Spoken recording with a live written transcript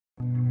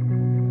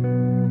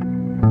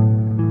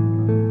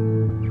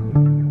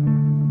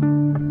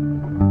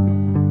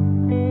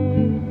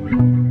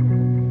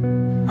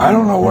I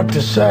don't know what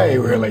to say,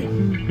 really.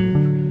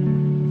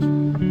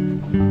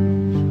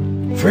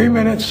 3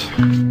 minutes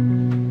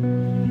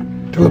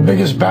to the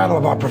biggest battle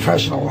of our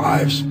professional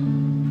lives.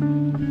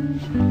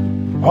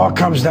 All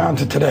comes down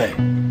to today.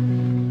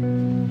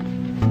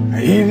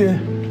 Either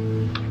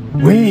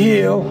we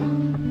heal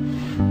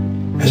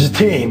as a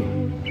team,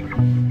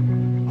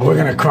 or we're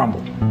gonna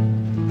crumble.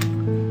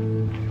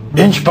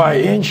 Inch by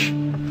inch,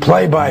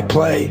 play by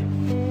play,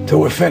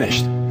 till we're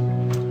finished.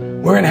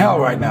 We're in hell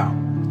right now,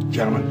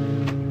 gentlemen.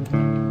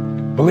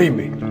 Believe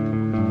me.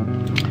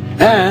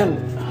 And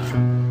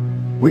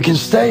we can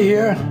stay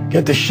here,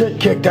 get the shit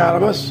kicked out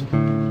of us,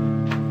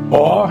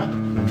 or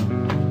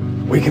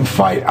we can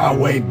fight our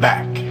way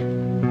back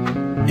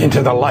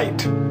into the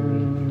light.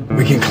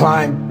 We can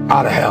climb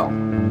out of hell.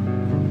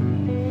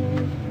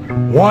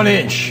 1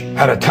 inch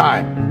at a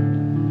time.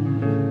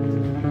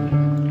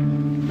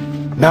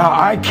 Now,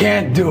 I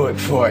can't do it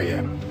for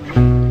you.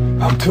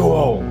 I'm too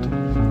old.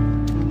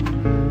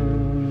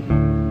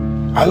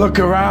 I look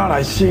around,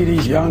 I see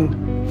these young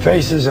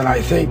faces, and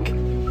I think,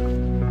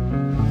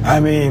 I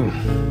mean,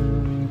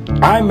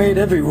 I made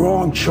every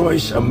wrong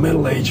choice a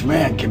middle-aged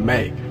man can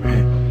make.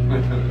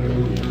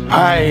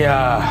 I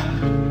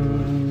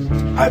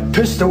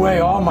pissed away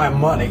all my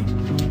money,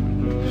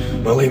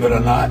 believe it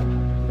or not.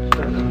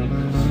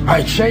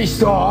 I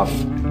chased off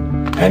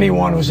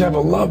anyone who's ever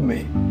loved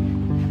me.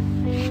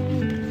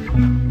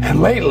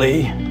 And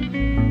lately,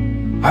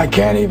 I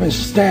can't even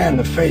stand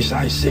the face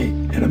I see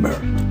in a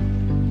mirror.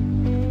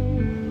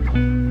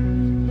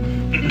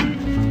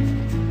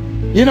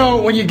 You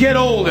know, when you get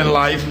old in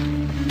life,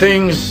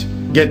 things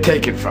get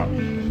taken from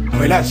you. I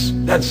mean,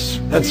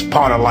 that's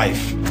part of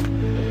life.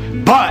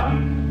 But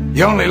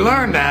you only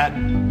learn that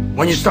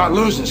when you start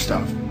losing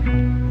stuff.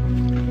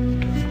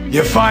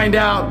 You find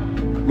out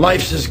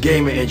life's this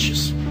game of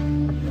inches.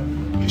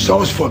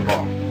 So is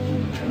football.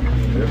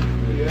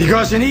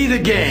 Because in either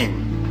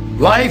game,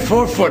 life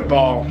or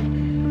football,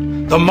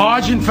 the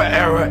margin for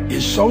error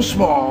is so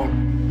small.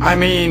 I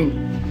mean,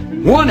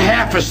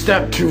 1/2 a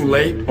step too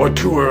late or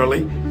too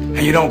early,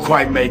 and you don't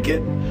quite make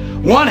it.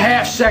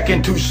 1/2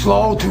 second too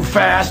slow, too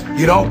fast,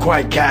 you don't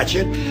quite catch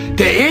it.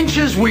 The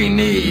inches we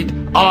need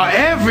are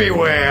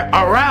everywhere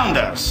around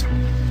us.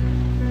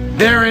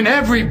 They're in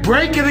every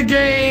break of the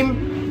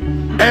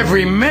game,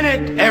 every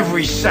minute,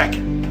 every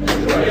second.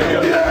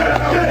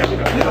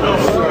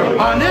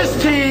 On this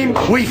team,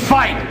 we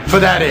fight for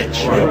that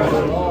inch.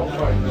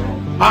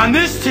 On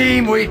this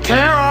team, we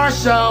tear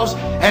ourselves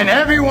and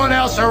everyone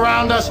else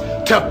around us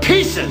to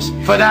pieces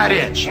for that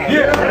inch.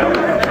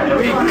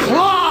 We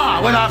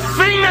claw with our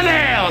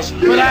fingernails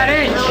for that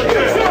inch.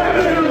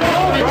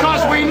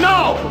 Because we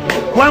know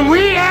when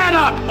we add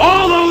up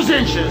all those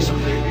inches,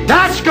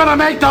 that's gonna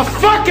make the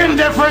fucking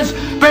difference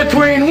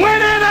between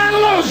winning and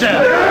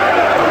losing.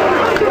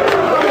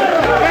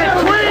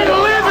 Between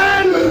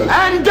living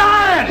and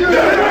dying.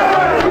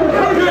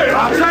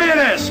 I'll tell you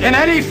this, in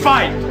any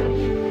fight,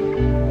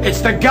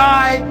 it's the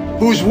guy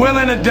who's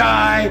willing to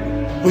die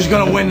who's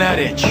gonna win that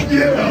inch.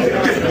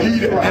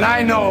 And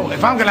I know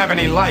if I'm gonna have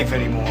any life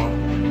anymore,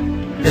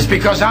 it's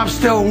because I'm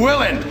still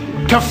willing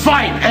to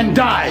fight and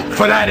die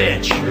for that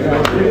inch.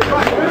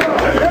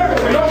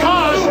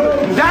 Because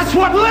that's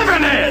what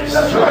living is.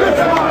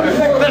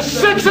 The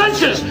 6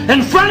 inches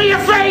in front of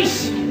your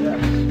face.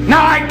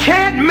 Now I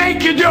can't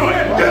make you do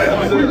it.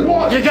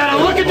 You gotta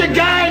look at the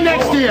guy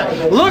next to you.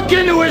 Look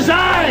into his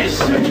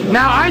eyes.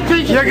 Now I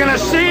think you're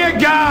gonna see a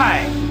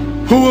guy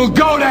who will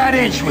go that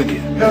inch with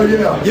you. Hell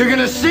yeah. You're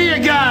gonna see a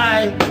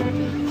guy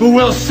who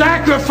will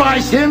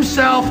sacrifice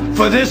himself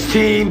for this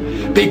team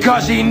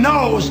because he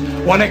knows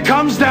when it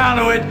comes down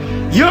to it,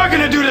 you're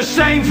gonna do the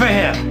same for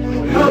him.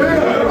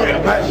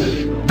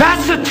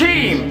 That's a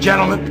team,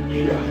 gentlemen.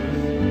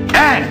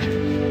 And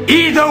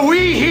either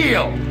we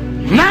heal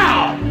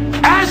now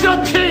as a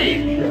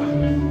team,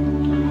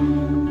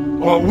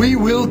 or we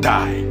will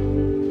die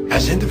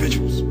as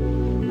individuals.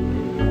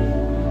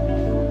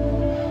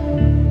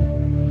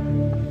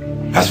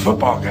 That's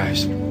football,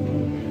 guys.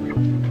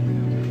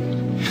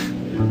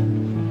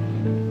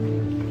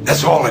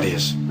 That's all it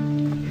is.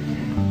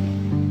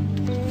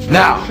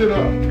 Now,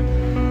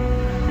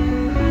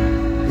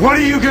 what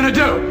are you gonna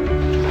do?